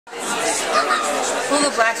Pull the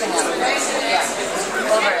black thing out. Yeah.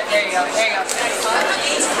 Over it. There you go. There you go.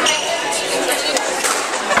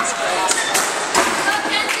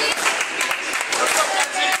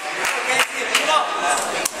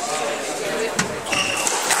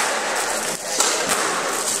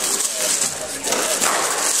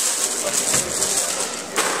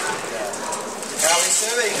 Kawy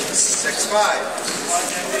serving 6-5.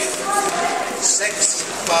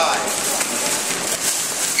 6-5.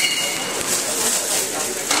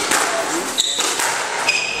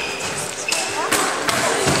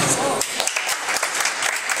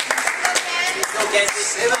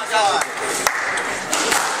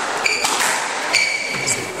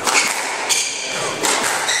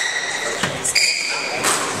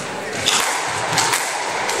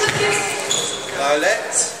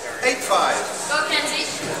 Let's 8-5. Go Kanzy.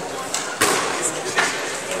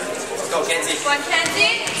 Go Kanzy. Go on Kanzy.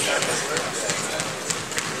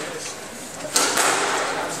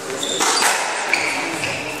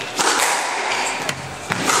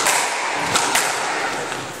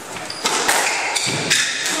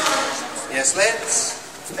 Yes, let's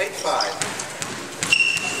 8-5.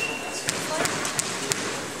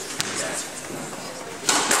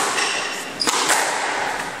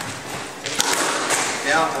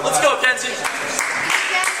 Let's go, Kanzy.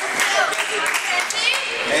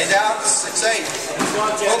 And out, 6-8.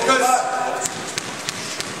 Focus.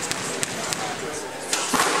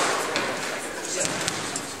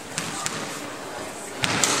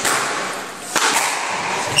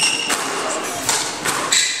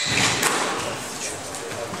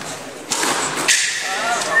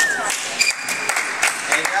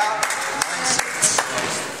 And out, 9-6.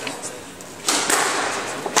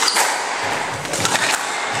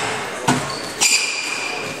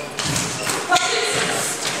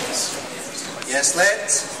 Yes,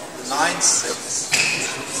 let's 9-6.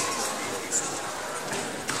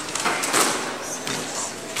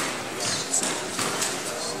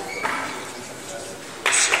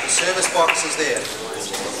 The service box is there.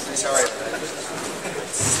 Please hurry up.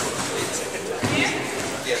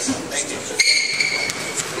 Yes, thank you.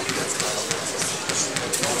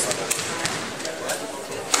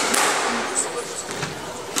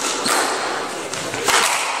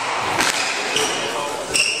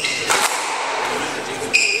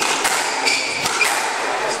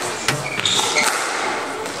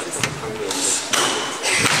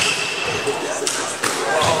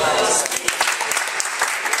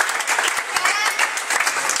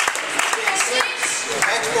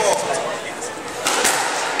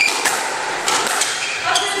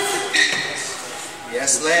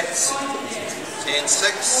 Yes, let's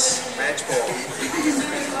 10-6, match ball.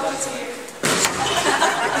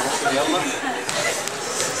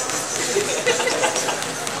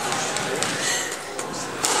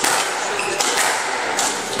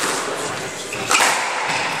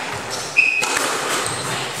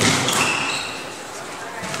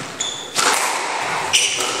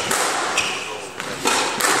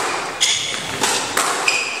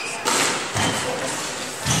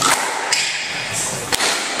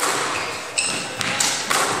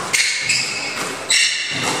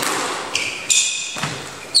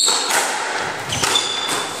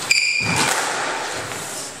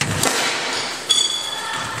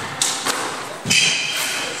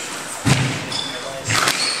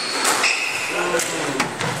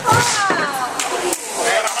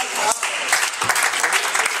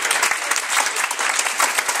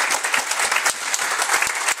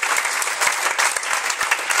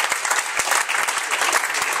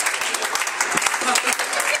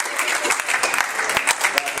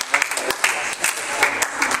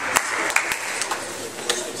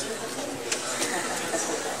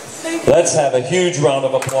 Let's have a huge round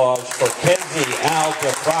of applause for Kanzy Emad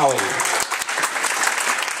El-Defrawy.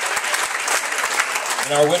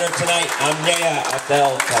 And our winner tonight, Omneya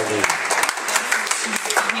Abdel Kawy.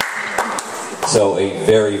 So a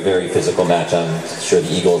very, very physical match. I'm sure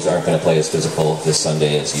the Eagles aren't going to play as physical this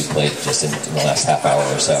Sunday as you played just in the last half hour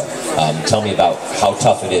or so. Tell me about how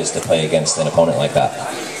tough it is to play against an opponent like that.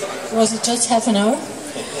 Was it just half an hour?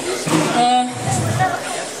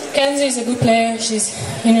 Kanzy is a good player.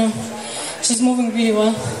 She's moving really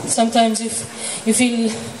well. Sometimes if you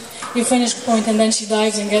feel you finish the point and then she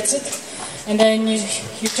dives and gets it, and then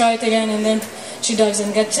you try it again and then she dives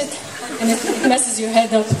and gets it, and it messes your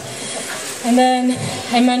head up. And then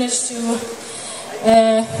I managed to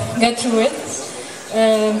get through it.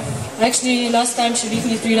 Actually, last time she beat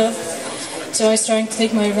me 3-love, so I was trying to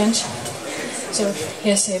take my revenge. So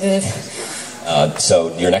yes, I did.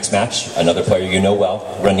 So your next match, another player you know well,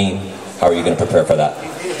 Raneem. How are you going to prepare for that?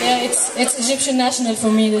 Yeah, it's Egyptian national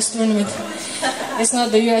for me, this tournament. It's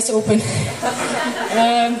not the US Open.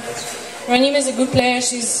 Raneem is a good player.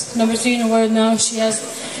 She's number 3 in the world now. She has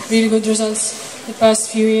really good results the past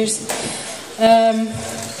few years.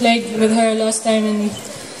 Played with her last time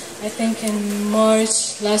I think in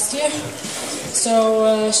March last year.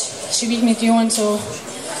 So she beat me 3-1. So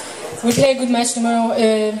we'll play a good match tomorrow,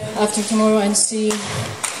 after tomorrow, and see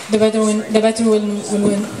the better will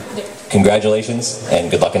win. Congratulations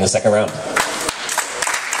and good luck in the second round.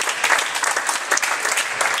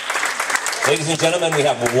 Ladies and gentlemen, we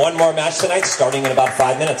have one more match tonight starting in about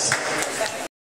 5 minutes.